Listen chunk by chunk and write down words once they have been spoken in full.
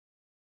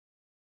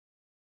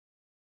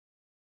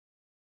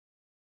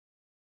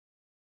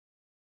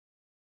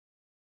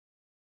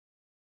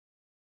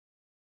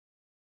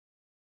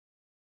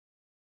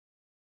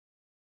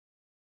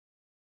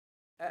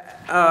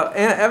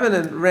Evan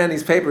and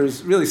Randy's paper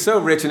is really so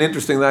rich and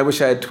interesting that I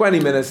wish I had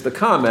 20 minutes to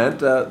comment.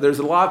 There's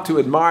a lot to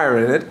admire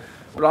in it,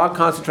 but I'll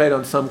concentrate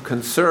on some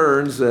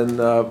concerns and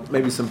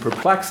maybe some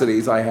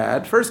perplexities I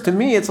had. First, to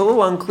me, it's a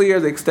little unclear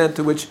the extent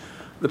to which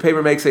the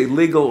paper makes a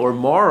legal or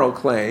moral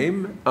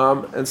claim.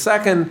 And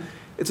second,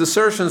 its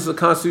assertions the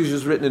Constitution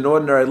is written in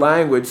ordinary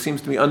language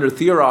seems to me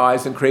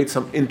under-theorized and creates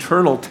some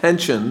internal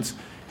tensions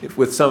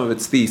with some of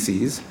its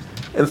theses.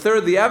 And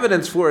third, the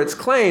evidence for its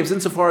claims,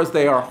 insofar as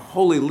they are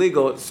wholly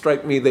legal, it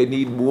strikes me they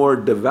need more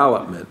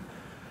development.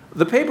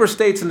 The paper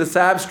states in its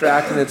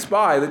abstract and its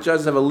body that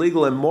judges have a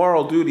legal and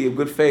moral duty of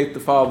good faith to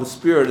follow the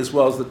spirit as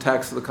well as the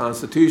text of the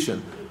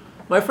Constitution.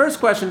 My first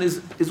question is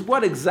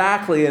what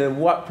exactly and in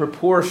what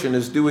proportion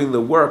is doing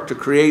the work to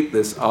create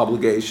this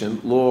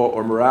obligation, law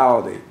or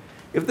morality?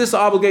 If this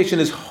obligation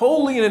is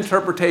wholly an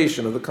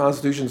interpretation of the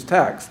Constitution's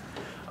text,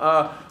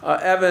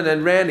 Evan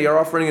and Randy are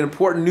offering an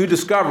important new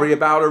discovery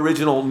about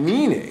original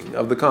meaning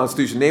of the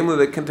Constitution, namely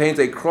that it contains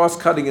a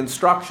cross-cutting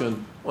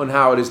instruction on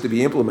how it is to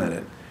be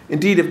implemented.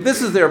 Indeed, if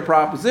this is their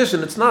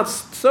proposition, it's not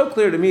so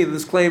clear to me that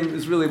this claim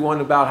is really one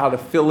about how to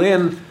fill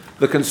in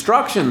the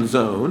construction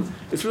zone.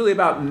 It's really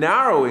about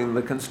narrowing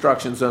the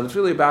construction zone. It's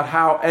really about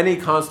how any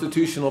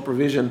constitutional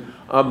provision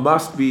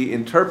must be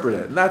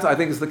interpreted. And that, I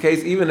think, is the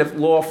case even if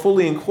law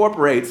fully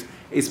incorporates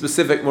a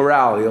specific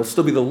morality. It'll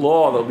still be the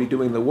law that will be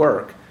doing the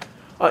work.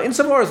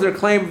 Insofar as their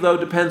claim, though,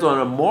 depends on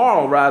a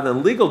moral rather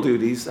than legal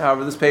duties,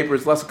 however, this paper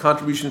is less a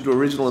contribution to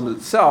originalism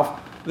itself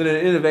than an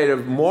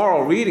innovative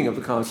moral reading of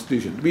the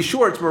Constitution. To be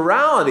sure, its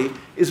morality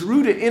is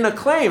rooted in a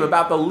claim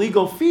about the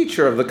legal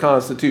feature of the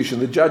Constitution,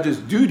 the judge's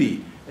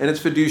duty and its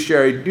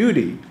fiduciary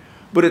duty.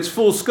 But its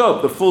full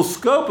scope, the full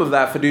scope of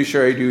that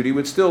fiduciary duty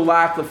would still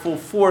lack the full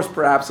force,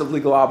 perhaps, of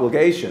legal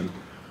obligation.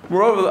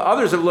 Moreover,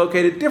 others have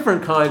located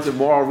different kinds of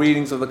moral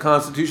readings of the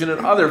Constitution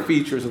and other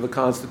features of the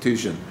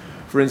Constitution.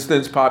 For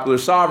instance, popular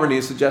sovereignty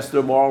has suggested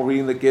a moral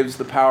reading that gives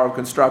the power of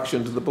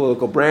construction to the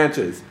political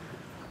branches.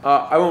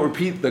 I won't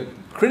repeat the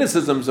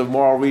criticisms of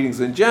moral readings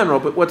in general,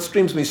 but what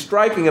seems me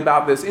striking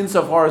about this,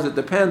 insofar as it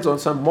depends on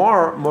some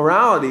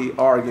morality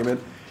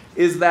argument,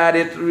 is that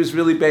it is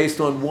really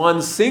based on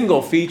one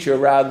single feature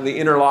rather than the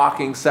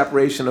interlocking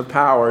separation of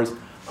powers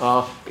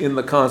in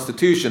the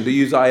Constitution. To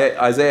use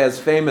Isaiah's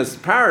famous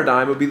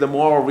paradigm, it would be the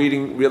moral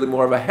reading really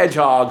more of a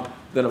hedgehog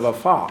than of a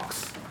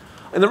fox.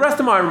 In the rest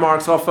of my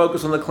remarks, I'll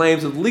focus on the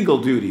claims of legal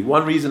duty.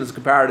 One reason is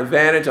comparative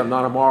advantage. I'm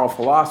not a moral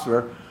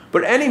philosopher.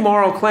 But any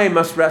moral claim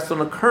must rest on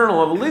a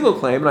kernel of a legal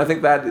claim, and I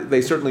think that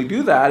they certainly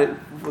do that. It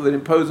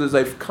imposes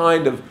a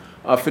kind of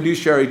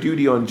fiduciary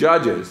duty on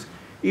judges.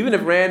 Even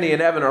if Randy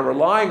and Evan are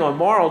relying on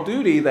moral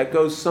duty that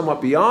goes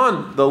somewhat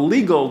beyond the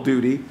legal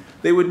duty,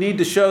 they would need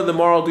to show the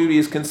moral duty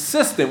is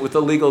consistent with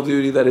the legal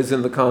duty that is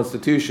in the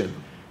Constitution.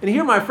 And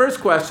here my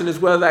first question is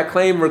whether that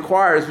claim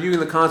requires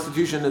viewing the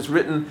Constitution as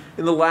written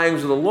in the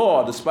language of the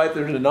law, despite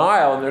their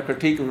denial and their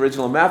critique of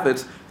original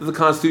methods that the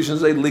Constitution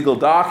is a legal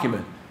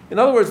document. In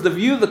other words, the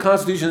view of the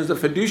Constitution as a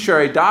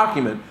fiduciary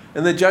document,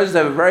 and the judges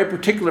have a very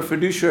particular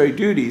fiduciary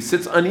duty,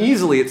 sits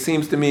uneasily, it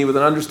seems to me, with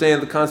an understanding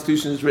that the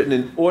Constitution is written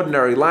in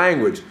ordinary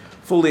language,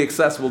 fully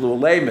accessible to a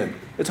layman.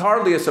 It's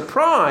hardly a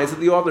surprise that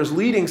the author's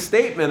leading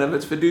statement of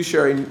its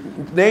fiduciary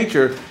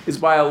nature is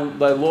by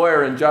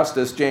lawyer and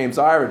Justice James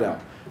Iredell.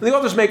 And the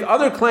authors make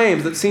other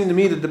claims that seem to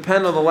me to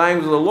depend on the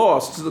language of the law,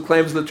 such as the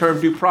claims that the term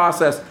due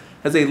process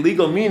has a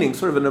legal meaning,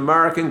 sort of an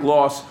American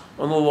gloss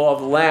on the law of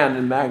the land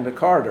in Magna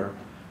Carta.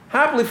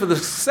 Happily for the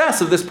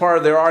success of this part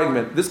of their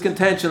argument, this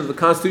contention that the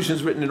Constitution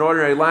is written in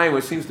ordinary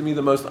language seems to me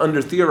the most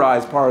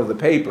under-theorized part of the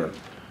paper.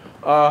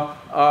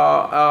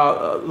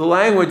 The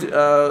language,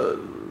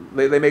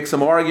 they make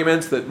some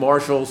arguments that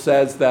Marshall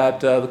says that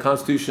the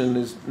Constitution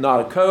is not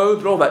a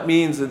code, but all that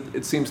means,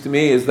 it seems to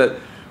me, is that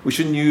we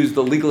shouldn't use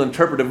the legal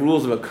interpretive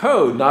rules of a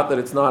code, not that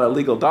it's not a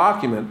legal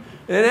document.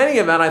 And in any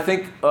event, I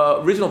think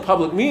original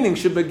public meaning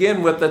should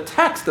begin with the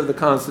text of the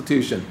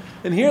Constitution.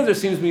 And here there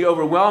seems to be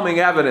overwhelming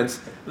evidence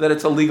that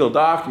it's a legal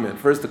document.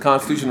 First, the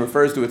Constitution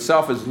refers to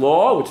itself as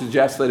law, which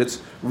suggests that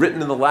it's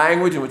written in the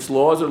language in which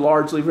laws are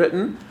largely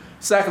written.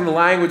 Second, the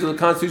language of the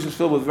Constitution is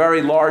filled with a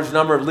very large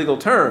number of legal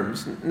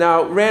terms.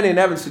 Now, Randy and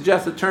Evans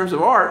suggest that terms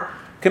of art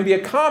can be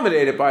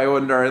accommodated by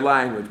ordinary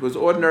language, because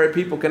ordinary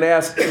people can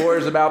ask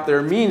lawyers about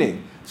their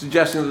meaning,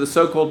 suggesting that the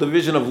so-called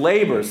division of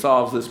labor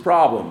solves this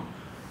problem.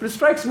 But it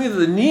strikes me that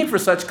the need for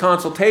such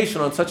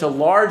consultation on such a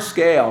large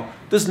scale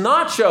does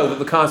not show that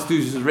the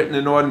Constitution is written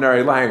in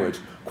ordinary language.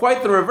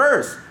 Quite the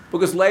reverse,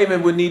 because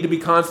laymen would need to be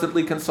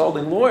constantly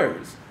consulting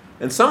lawyers.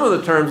 And some of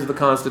the terms of the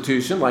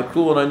Constitution, like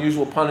cruel and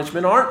unusual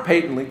punishment, aren't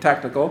patently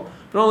technical,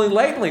 but only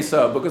latently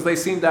so, because they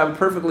seem to have a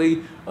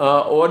perfectly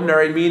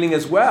ordinary meaning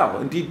as well.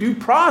 Indeed, due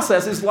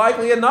process is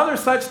likely another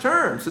such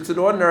term, since in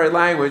ordinary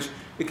language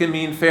it can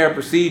mean fair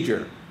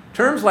procedure.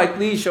 Terms like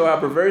these show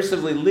how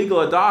perversively legal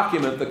a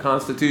document the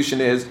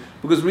Constitution is,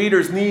 because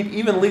readers need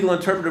even legal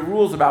interpretive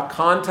rules about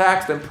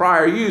context and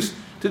prior use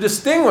to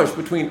distinguish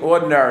between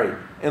ordinary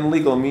and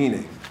legal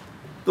meaning.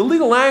 The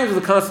legal language of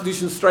the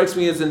Constitution strikes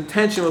me as in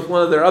tension with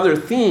one of their other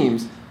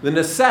themes, the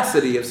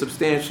necessity of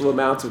substantial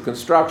amounts of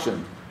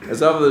construction.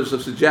 As others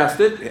have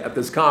suggested at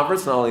this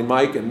conference, not only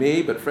Mike and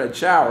me, but Fred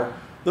Schauer,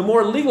 the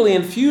more legally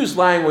infused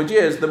language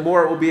is, the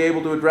more it will be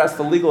able to address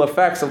the legal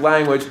effects of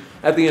language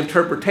at the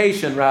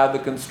interpretation rather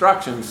than the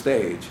construction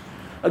stage.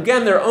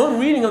 Again, their own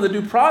reading of the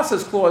Due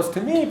Process Clause,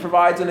 to me,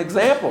 provides an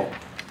example.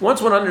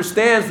 Once one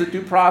understands that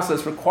due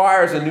process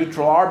requires a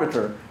neutral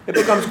arbiter, it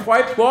becomes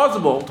quite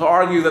plausible to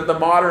argue that the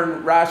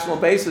modern rational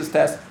basis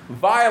test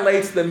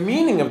violates the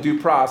meaning of due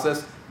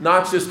process,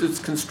 not just its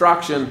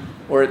construction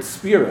or its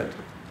spirit.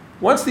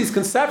 Once these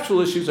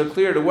conceptual issues are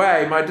cleared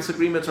away, my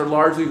disagreements are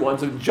largely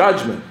ones of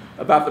judgment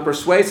about the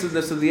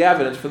persuasiveness of the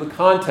evidence for the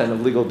content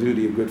of legal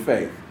duty of good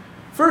faith.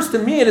 First, to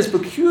me, it is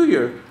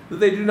peculiar that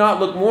they do not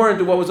look more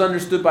into what was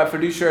understood by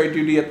fiduciary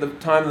duty at the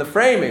time of the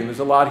framing. There's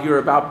a lot here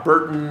about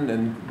Burton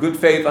and good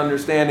faith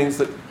understandings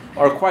that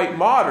are quite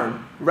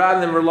modern,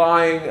 rather than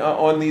relying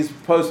on these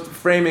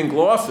post-framing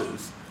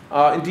glosses.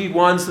 Indeed,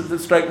 ones that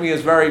strike me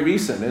as very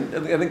recent.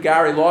 And I think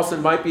Gary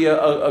Lawson might be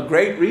a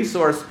great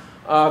resource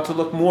to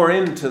look more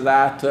into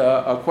that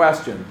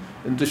question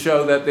and to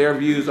show that their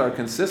views are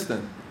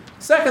consistent.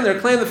 Second, their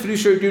claim that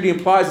fiduciary duty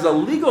implies as a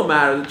legal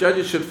matter that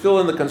judges should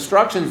fill in the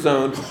construction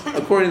zone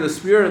according to the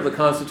spirit of the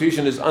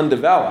Constitution is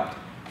undeveloped.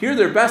 Here,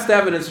 their best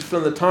evidence is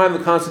from the time the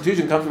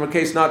Constitution comes from a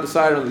case not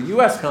decided on the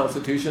U.S.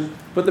 Constitution,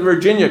 but the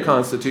Virginia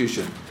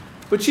Constitution.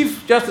 But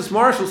Chief Justice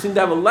Marshall seemed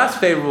to have a less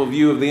favorable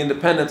view of the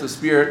independence of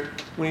spirit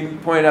when he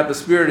pointed out the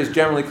spirit is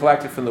generally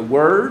collected from the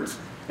words.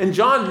 And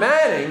John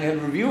Manning,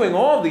 in reviewing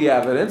all the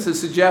evidence, has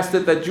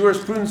suggested that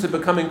jurisprudence had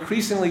become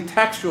increasingly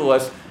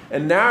textualist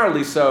and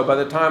narrowly so by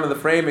the time of the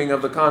framing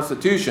of the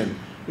Constitution.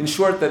 In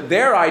short, that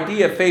their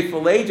idea of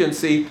faithful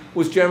agency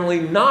was generally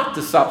not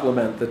to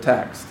supplement the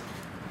text.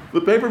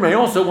 The paper may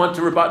also want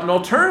to rebut an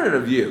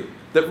alternative view,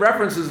 that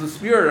references to the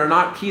spirit are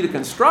not key to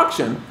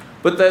construction,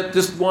 but that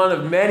just one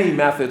of many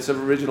methods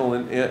of original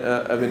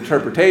of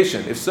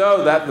interpretation. If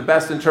so, that the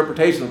best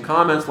interpretation of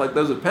comments like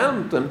those of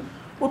Pendleton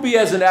would be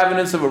as an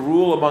evidence of a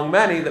rule among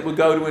many that would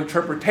go to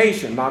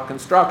interpretation, not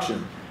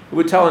construction. It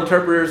would tell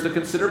interpreters to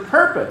consider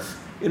purpose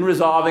in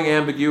resolving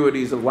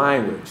ambiguities of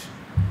language.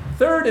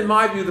 Third, in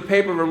my view, the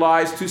paper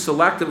relies too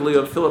selectively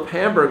on Philip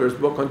Hamburger's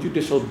book on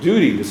judicial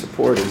duty to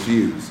support his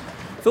views.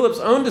 Philip's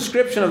own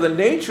description of the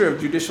nature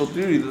of judicial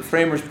duty that the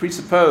framers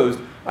presupposed,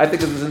 I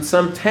think, is in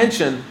some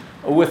tension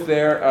with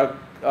their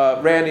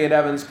Randy and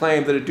Evans'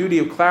 claim that a duty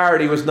of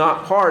clarity was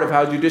not part of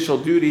how judicial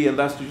duty and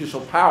thus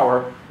judicial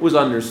power was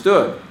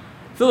understood.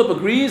 Philip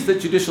agrees that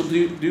judicial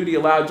duty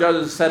allowed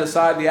judges to set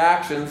aside the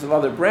actions of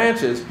other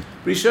branches,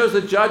 but he shows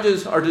that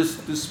judges are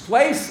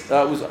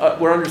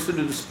were understood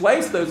to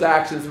displace those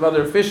actions of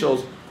other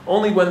officials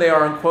only when they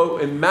are,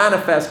 quote, in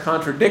manifest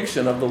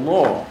contradiction of the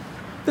law.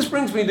 This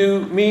brings me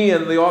to me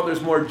and the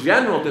author's more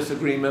general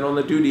disagreement on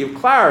the duty of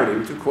clarity,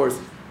 which of course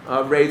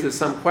raises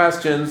some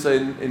questions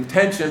in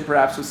tension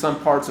perhaps with some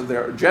parts of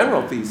their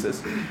general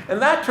thesis.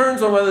 And that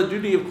turns on whether the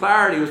duty of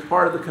clarity was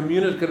part of the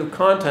communicative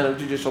content of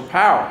judicial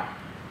power.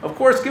 Of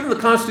course, given the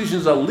Constitution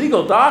is a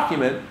legal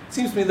document, it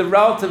seems to me the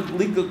relative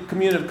legal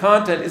communicative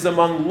content is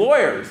among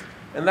lawyers,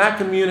 and that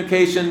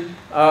communication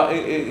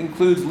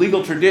includes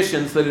legal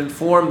traditions that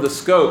inform the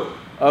scope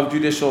of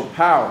judicial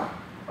power.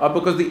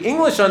 Because the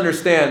English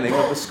understanding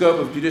of the scope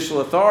of judicial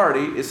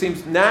authority,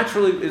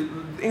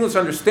 English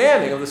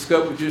understanding of the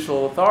scope of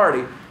judicial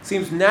authority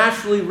seems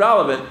naturally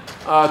relevant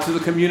to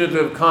the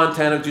communicative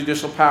content of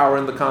judicial power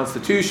in the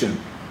Constitution.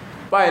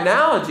 By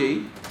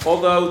analogy,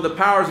 although the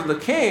powers of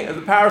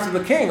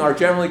the king are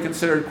generally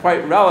considered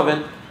quite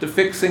relevant to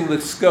fixing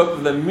the scope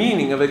of the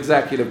meaning of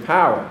executive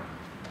power.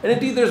 And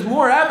indeed, there's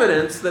more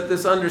evidence that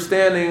this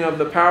understanding of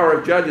the power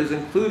of judges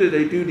included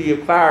a duty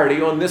of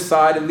clarity on this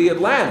side of the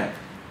Atlantic.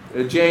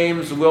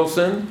 James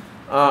Wilson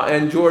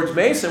and George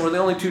Mason were the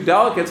only two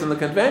delegates in the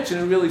convention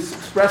who really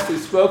expressly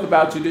spoke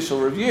about judicial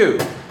review.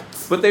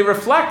 But they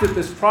reflected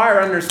this prior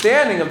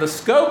understanding of the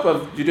scope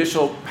of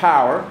judicial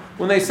power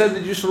when they said the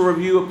judicial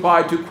review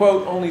applied to,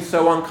 quote, only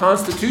so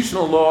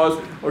unconstitutional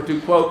laws or to,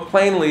 quote,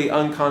 plainly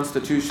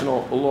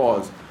unconstitutional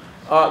laws.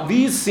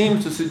 These seem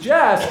to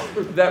suggest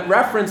that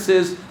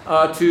references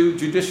to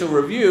judicial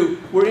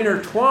review were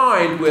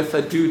intertwined with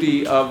a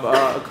duty of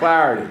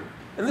clarity.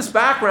 And this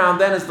background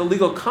then is the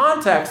legal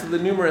context of the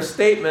numerous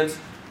statements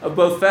of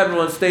both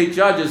federal and state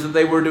judges that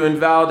they were to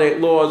invalidate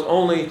laws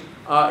only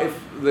if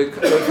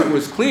it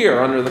was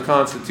clear under the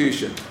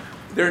Constitution.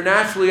 They're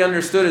naturally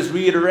understood as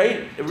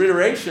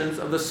reiterations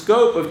of the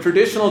scope of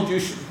traditional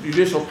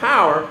judicial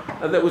power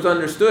that was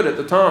understood at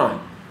the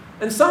time.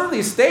 And some of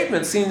these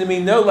statements seem to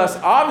me no less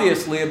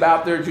obviously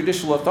about their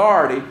judicial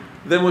authority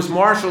than was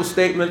Marshall's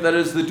statement that it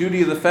is the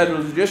duty of the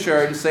federal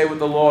judiciary to say what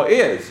the law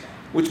is,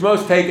 which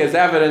most take as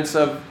evidence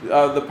of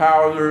the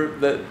power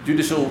that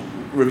judicial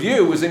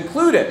review was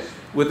included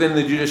within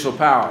the judicial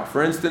power.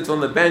 For instance, on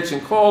the bench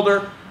in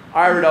Calder,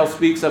 Iredell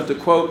speaks of, to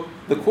quote,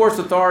 the court's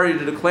authority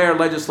to declare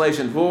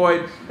legislation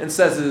void and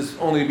says it is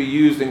only to be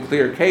used in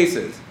clear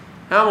cases.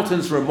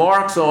 Hamilton's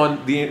remarks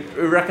on the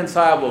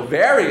irreconcilable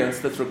variance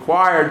that's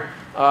required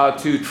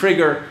to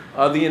trigger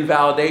the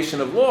invalidation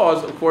of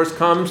laws, of course,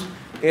 comes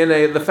in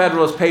the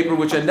Federalist paper,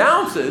 which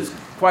announces,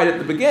 quite at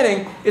the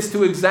beginning, is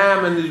to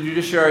examine the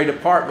judiciary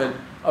department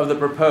of the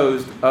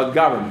proposed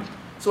government.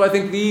 So I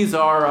think these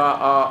are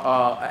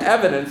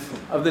evidence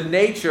of the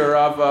nature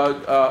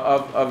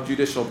of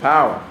judicial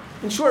power.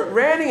 In short,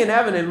 Randy and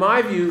Evan, in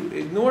my view,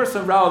 ignore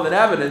some relevant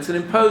evidence and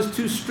impose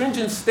too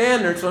stringent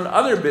standards on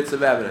other bits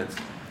of evidence,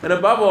 and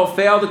above all,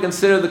 fail to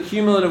consider the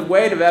cumulative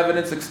weight of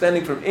evidence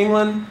extending from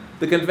England,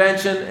 the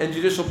Convention, and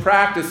judicial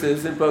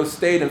practices in both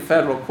state and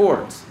federal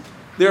courts.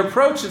 Their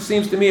approach, it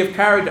seems to me, if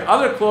carried to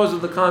other clauses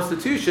of the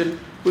Constitution,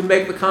 would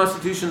make the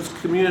Constitution's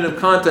communicative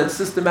content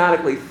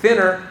systematically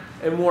thinner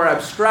and more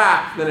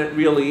abstract than it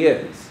really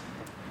is.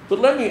 But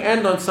let me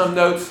end on some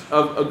notes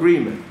of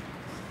agreement.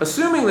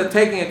 Assuming that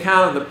taking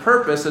account of the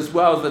purpose as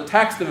well as the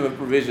text of a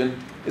provision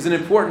is an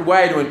important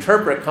way to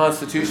interpret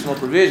constitutional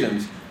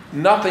provisions,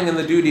 nothing in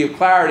the duty of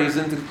clarity is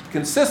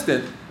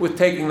inconsistent with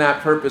taking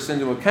that purpose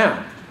into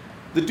account.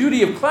 The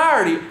duty of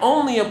clarity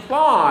only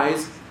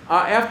applies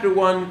after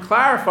one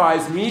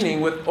clarifies meaning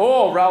with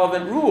all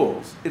relevant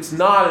rules. It's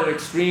not an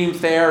extreme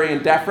theory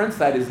and deference.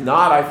 That is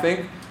not, I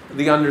think,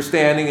 the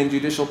understanding in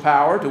judicial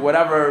power to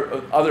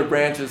whatever other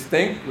branches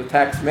think the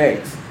text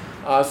makes.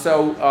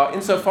 So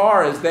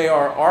insofar as they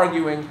are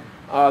arguing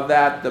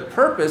that the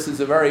purpose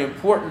is a very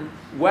important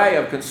way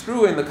of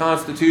construing the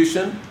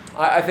Constitution,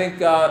 I think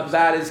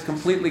that is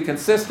completely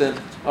consistent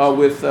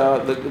with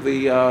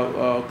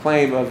the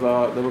claim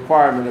of the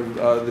requirement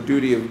of the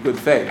duty of good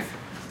faith.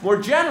 More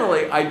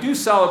generally, I do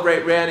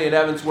celebrate Randy and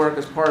Evan's work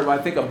as part of, I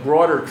think, a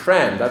broader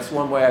trend. That's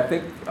one way I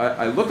think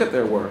I look at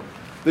their work.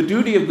 The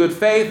duty of good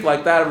faith,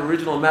 like that of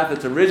original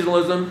methods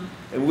originalism,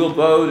 and Will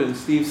Bode and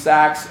Steve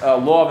Sachs'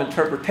 law of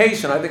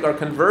interpretation, I think are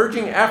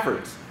converging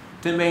efforts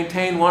to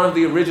maintain one of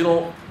the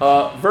original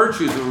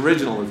virtues of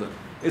originalism,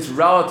 its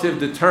relative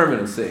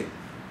determinacy.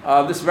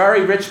 This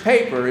very rich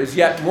paper is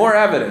yet more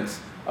evidence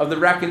of the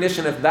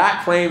recognition if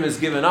that claim is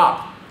given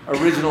up,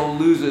 original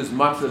loses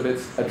much of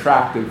its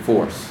attractive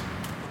force.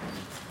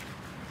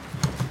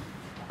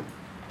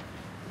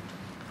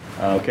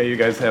 Okay, you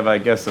guys have, I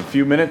guess, a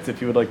few minutes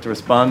if you would like to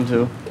respond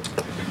to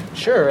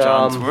Sure.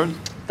 John's words.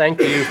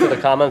 Thank you for the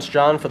comments,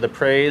 John, for the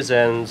praise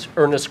and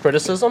earnest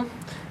criticism.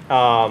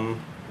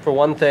 For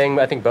one thing,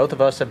 I think both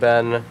of us have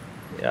been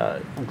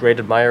great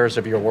admirers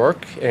of your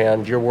work,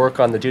 and your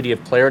work on the duty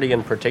of clarity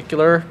in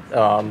particular.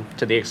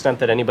 To the extent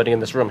that anybody in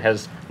this room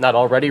has not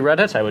already read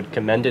it, I would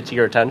commend it to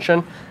your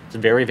attention. It's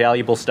very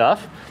valuable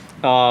stuff.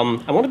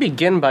 I want to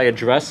begin by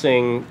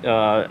addressing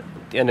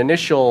an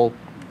initial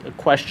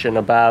question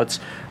about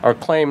our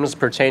claims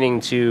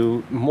pertaining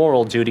to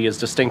moral duty as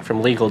distinct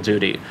from legal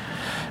duty.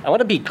 I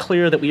want to be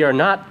clear that we are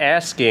not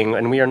asking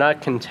and we are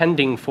not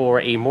contending for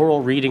a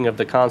moral reading of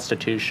the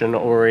Constitution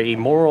or a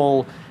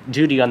moral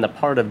duty on the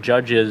part of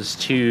judges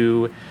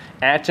to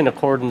act in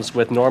accordance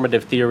with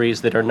normative theories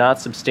that are not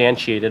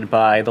substantiated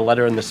by the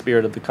letter and the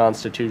spirit of the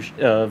Constitution,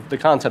 the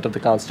content of the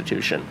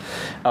Constitution.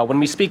 When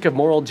we speak of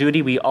moral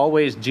duty, we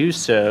always do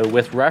so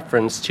with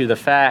reference to the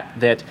fact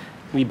that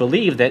we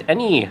believe that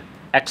any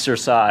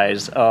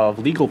exercise of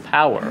legal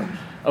power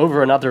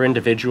over another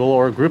individual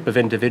or a group of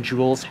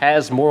individuals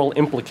has moral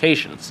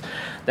implications.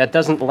 That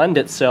doesn't lend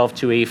itself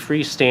to a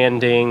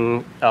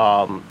freestanding,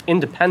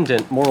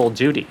 independent moral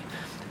duty.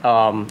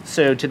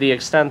 So to the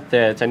extent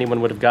that anyone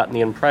would have gotten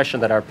the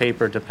impression that our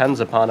paper depends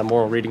upon a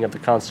moral reading of the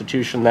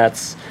Constitution,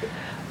 that's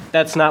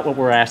not what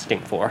we're asking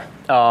for.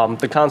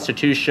 The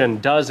Constitution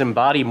does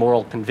embody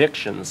moral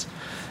convictions,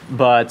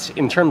 but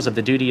in terms of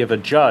the duty of a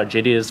judge,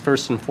 it is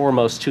first and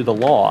foremost to the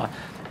law.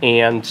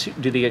 And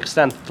to the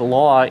extent that the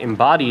law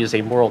embodies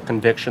a moral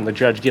conviction, the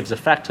judge gives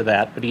effect to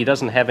that, but he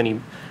doesn't have any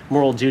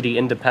moral duty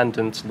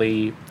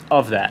independently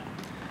of that.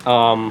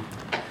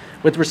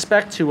 With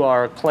respect to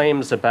our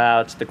claims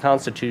about the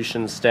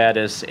Constitution's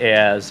status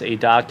as a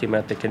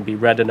document that can be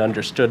read and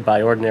understood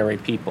by ordinary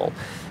people,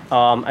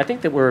 I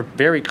think that we're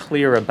very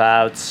clear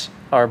about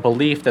our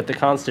belief that the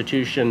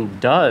Constitution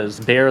does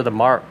bear the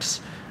marks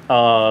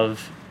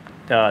of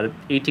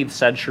 18th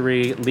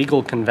century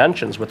legal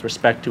conventions with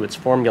respect to its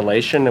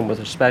formulation and with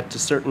respect to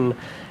certain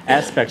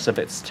aspects of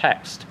its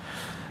text.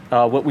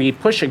 What we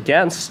push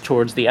against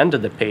towards the end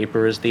of the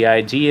paper is the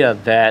idea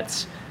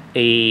that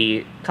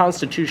a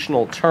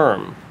constitutional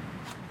term,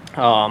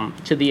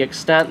 to the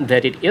extent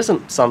that it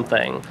isn't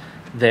something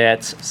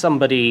that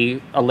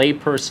somebody, a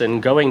layperson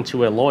going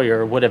to a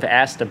lawyer would have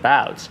asked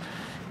about,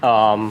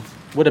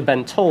 would have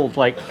been told,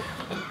 like,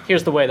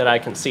 here's the way that I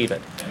conceive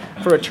it.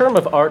 For a term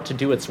of art to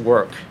do its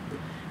work,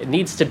 it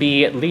needs to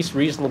be at least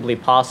reasonably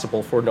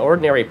possible for an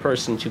ordinary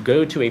person to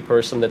go to a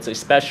person that's a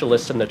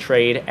specialist in the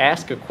trade,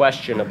 ask a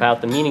question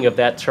about the meaning of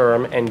that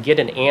term, and get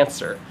an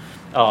answer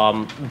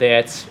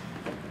that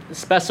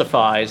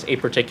specifies a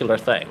particular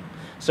thing.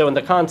 So in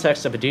the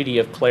context of a duty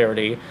of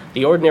clarity,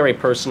 the ordinary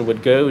person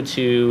would go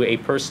to a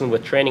person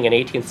with training in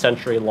 18th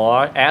century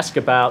law, ask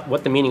about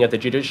what the meaning of the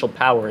judicial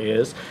power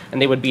is,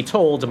 and they would be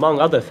told,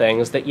 among other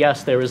things, that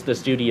yes, there is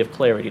this duty of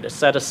clarity to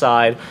set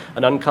aside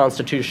an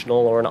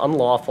unconstitutional or an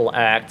unlawful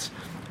act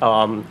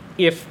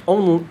if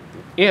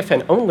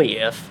and only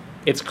if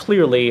it's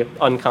clearly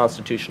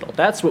unconstitutional.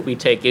 That's what we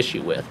take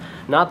issue with,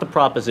 not the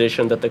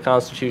proposition that the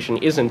Constitution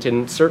isn't,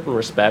 in certain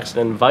respects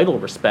and in vital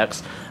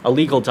respects, a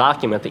legal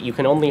document that you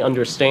can only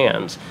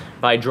understand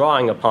by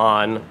drawing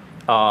upon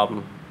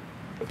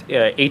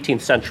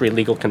 18th century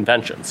legal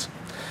conventions.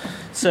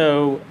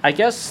 So I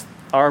guess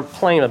our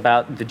claim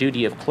about the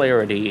duty of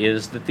clarity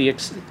is that the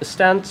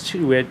extent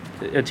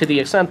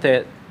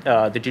that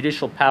the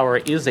judicial power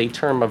is a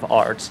term of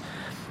art,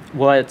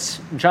 what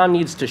John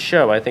needs to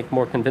show, I think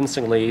more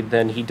convincingly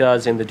than he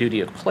does in the duty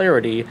of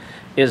clarity,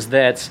 is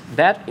that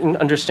that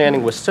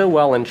understanding was so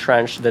well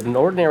entrenched that an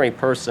ordinary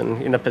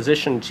person in a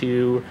position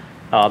to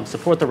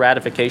support the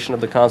ratification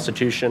of the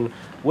Constitution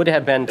would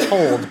have been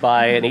told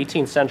by an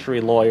 18th century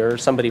lawyer,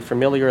 somebody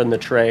familiar in the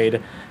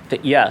trade,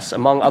 that yes,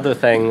 among other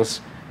things,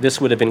 this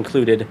would have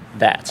included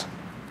that.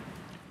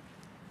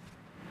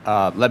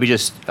 Let me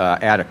just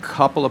add a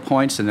couple of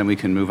points, and then we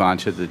can move on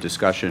to the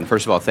discussion.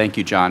 First of all, thank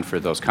you, John, for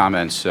those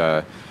comments.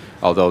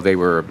 Although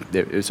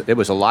it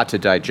was a lot to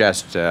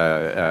digest,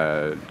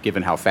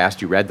 given how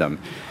fast you read them.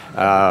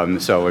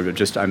 So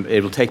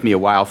it'll take me a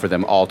while for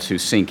them all to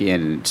sink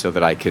in, so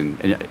that I can.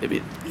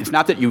 It's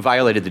not that you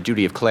violated the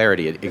duty of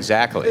clarity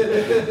exactly,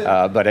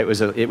 but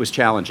it was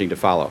challenging to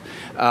follow.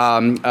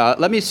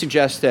 Let me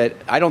suggest that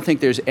I don't think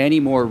there's any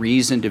more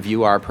reason to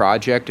view our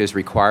project as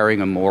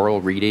requiring a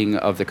moral reading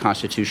of the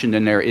Constitution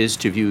than there is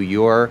to view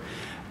your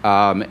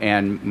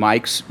and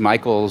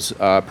Michael's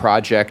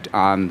project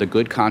on the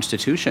good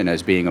Constitution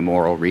as being a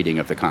moral reading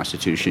of the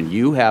Constitution.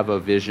 You have a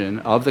vision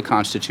of the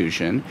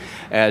Constitution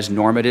as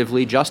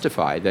normatively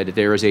justified, that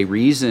there is a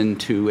reason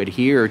to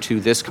adhere to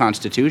this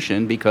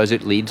Constitution because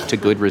it leads to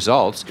good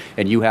results,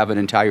 and you have an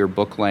entire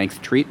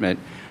book-length treatment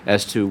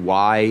as to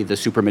why the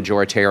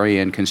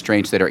supermajoritarian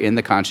constraints that are in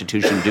the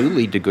Constitution do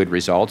lead to good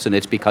results, and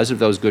it's because of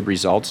those good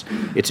results,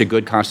 it's a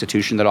good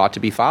Constitution that ought to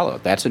be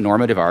followed. That's a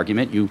normative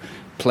argument. You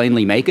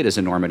plainly make it as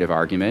a normative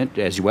argument,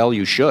 as well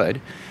you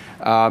should.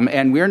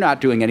 And we're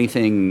not doing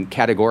anything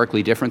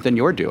categorically different than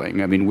you're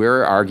doing. I mean,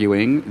 we're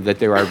arguing that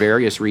there are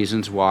various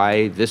reasons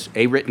why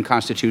a written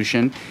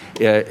Constitution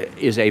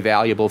is a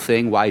valuable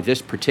thing, why this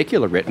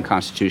particular written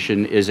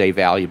Constitution is a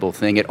valuable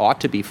thing. It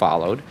ought to be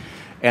followed.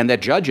 And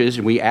that judges,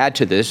 and we add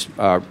to this,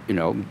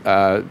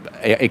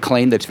 a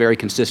claim that's very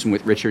consistent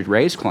with Richard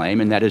Ray's claim,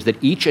 and that is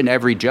that each and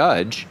every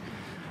judge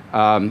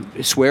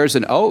swears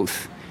an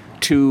oath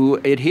to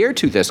adhere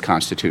to this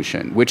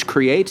Constitution, which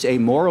creates a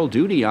moral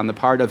duty on the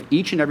part of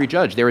each and every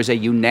judge. There is a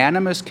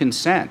unanimous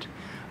consent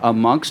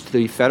amongst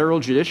the federal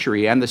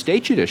judiciary and the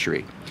state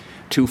judiciary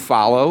to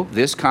follow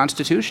this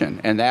Constitution,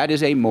 and that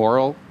is a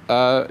moral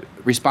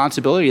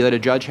responsibility that a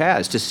judge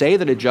has. To say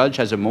that a judge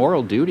has a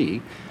moral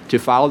duty to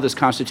follow this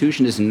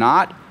Constitution is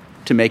not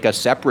to make a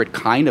separate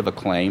kind of a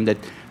claim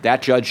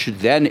that judge should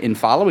then, in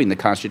following the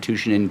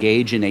Constitution,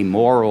 engage in a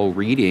moral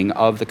reading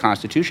of the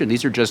Constitution.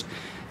 These are just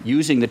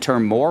using the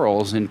term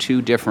morals in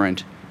two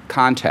different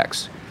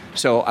contexts.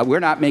 So we're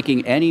not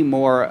making any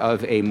more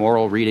of a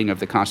moral reading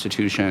of the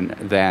Constitution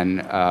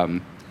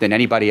than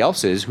anybody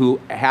else is who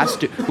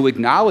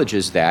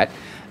acknowledges that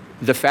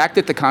the fact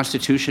that the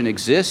Constitution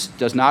exists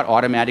does not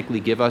automatically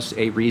give us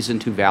a reason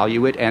to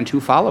value it and to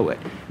follow it.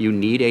 You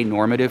need a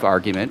normative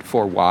argument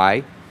for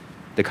why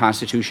the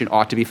Constitution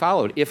ought to be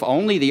followed, if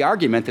only the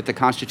argument that the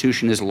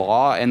Constitution is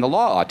law and the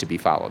law ought to be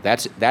followed.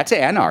 That's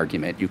an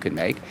argument you can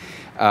make,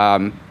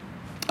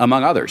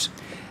 among others.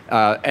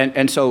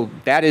 And so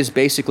that is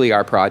basically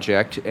our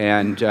project.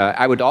 And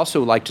I would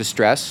also like to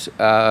stress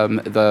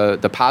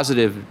the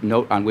positive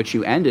note on which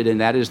you ended, and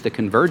that is the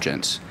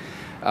convergence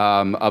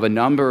of a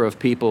number of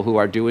people who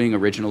are doing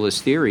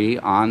originalist theory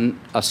on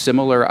a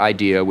similar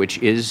idea, which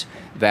is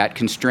that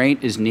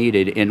constraint is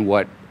needed in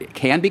what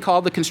can be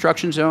called the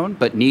construction zone,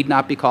 but need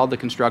not be called the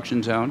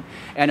construction zone.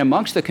 And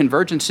amongst the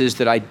convergences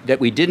that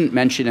we didn't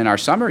mention in our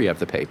summary of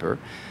the paper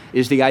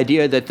is the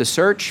idea that the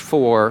search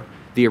for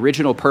the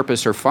original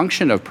purpose or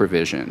function of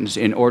provisions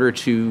in order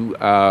to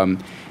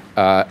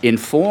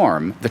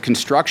inform the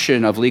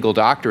construction of legal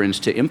doctrines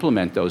to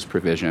implement those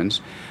provisions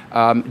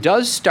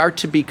does start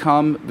to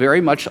become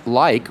very much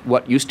like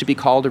what used to be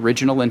called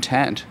original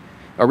intent,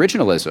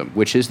 originalism,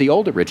 which is the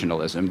old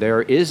originalism.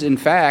 There is, in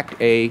fact,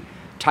 a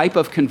type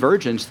of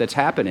convergence that's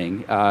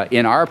happening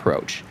in our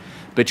approach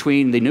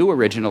between the new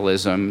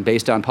originalism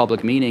based on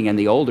public meaning and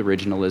the old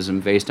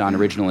originalism based on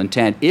original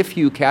intent. If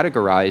you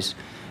categorize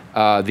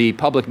the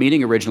public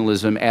meaning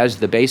originalism as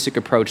the basic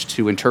approach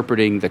to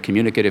interpreting the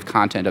communicative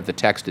content of the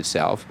text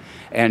itself,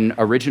 and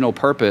original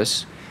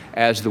purpose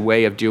as the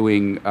way of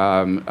doing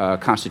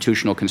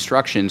constitutional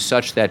construction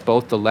such that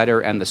both the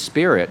letter and the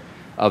spirit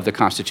of the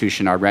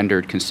Constitution are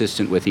rendered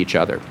consistent with each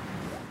other.